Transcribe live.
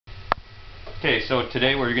Okay, so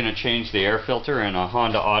today we're going to change the air filter in a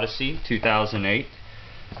Honda Odyssey 2008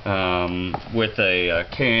 with a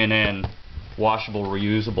K&N washable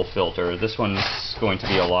reusable filter. This one's going to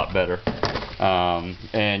be a lot better,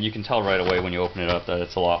 and you can tell right away when you open it up that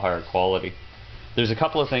it's a lot higher quality. There's a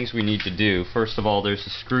couple of things we need to do. First of all, there's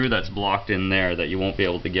a screw that's blocked in there that you won't be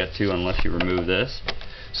able to get to unless you remove this.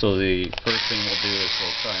 So the first thing we'll do is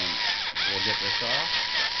we'll get this off.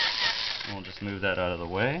 And we'll just move that out of the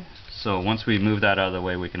way. So once we move that out of the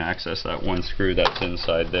way, we can access that one screw that's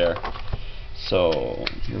inside there. So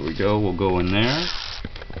here we go, we'll go in there.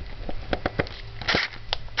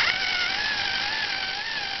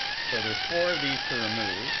 So there's 4 of these to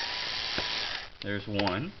remove. There's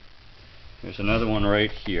one. There's another one right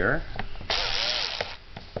here.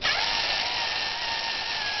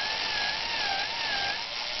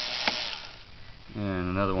 And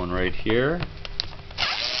another one right here.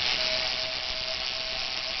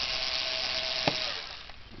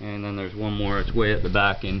 And then there's one more, it's way at the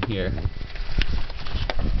back in here.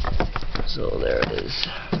 So there it is.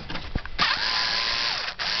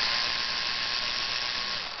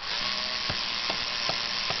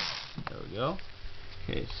 There we go.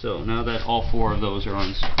 Okay, so now that all 4 of those are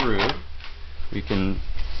unscrewed, we can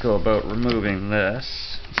go about removing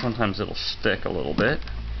this. Sometimes it'll stick a little bit.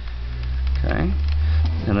 Okay.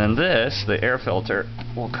 And then this, the air filter,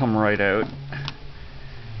 will come right out.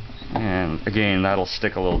 And again, that'll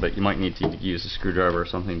stick a little bit. You might need to use a screwdriver or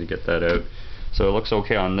something to get that out. So it looks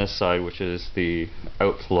okay on this side, which is the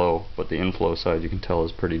outflow, but the inflow side you can tell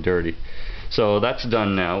is pretty dirty. So that's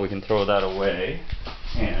done now. We can throw that away.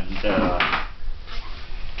 And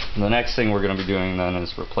the next thing we're going to be doing then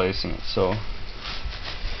is replacing it. So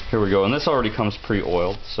here we go. And this already comes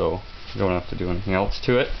pre-oiled, so you don't have to do anything else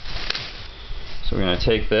to it. So we're going to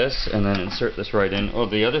take this and then insert this right in. Oh,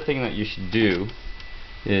 the other thing that you should do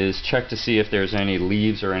is check to see if there's any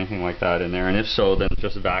leaves or anything like that in there, and if so, then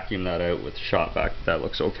just vacuum that out with shop vac. That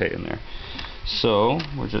looks okay in there. So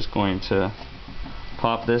we're just going to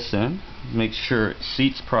pop this in, make sure it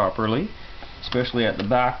seats properly, especially at the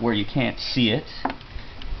back where you can't see it.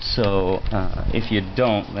 So if you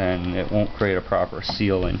don't, then it won't create a proper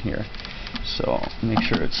seal in here. So make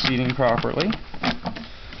sure it's seating properly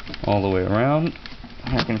all the way around.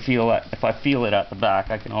 I can feel that. If I feel it at the back,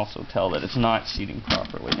 I can also tell that it's not seating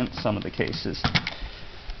properly in some of the cases.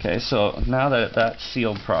 Okay, so now that that's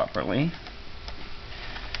sealed properly,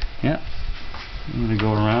 yeah, I'm going to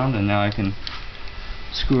go around and now I can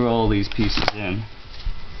screw all these pieces in.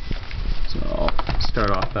 So I'll start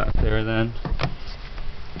off back there then.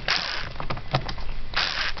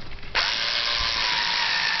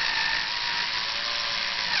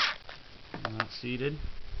 Not seated.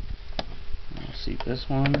 I'll seat this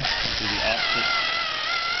one to the opposite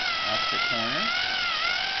corner.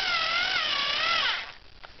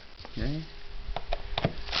 Okay.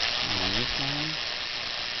 And this one.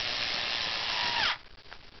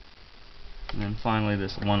 And then finally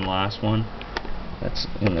this one last one that's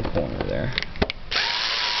in the corner there.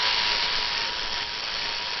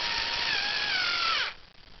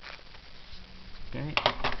 Okay.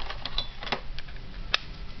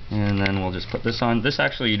 And then we'll just put this on. This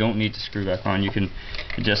actually you don't need to screw back on. It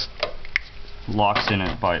just locks in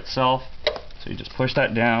it by itself. So you just push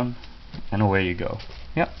that down and away you go.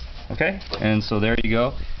 Yep. Okay. And so there you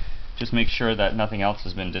go. Just make sure that nothing else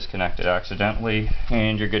has been disconnected accidentally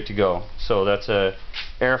and you're good to go. So that's a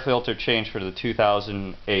air filter change for the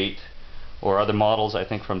 2008 or other models, I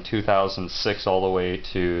think from 2006 all the way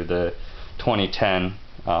to the 2010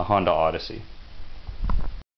 Honda Odyssey.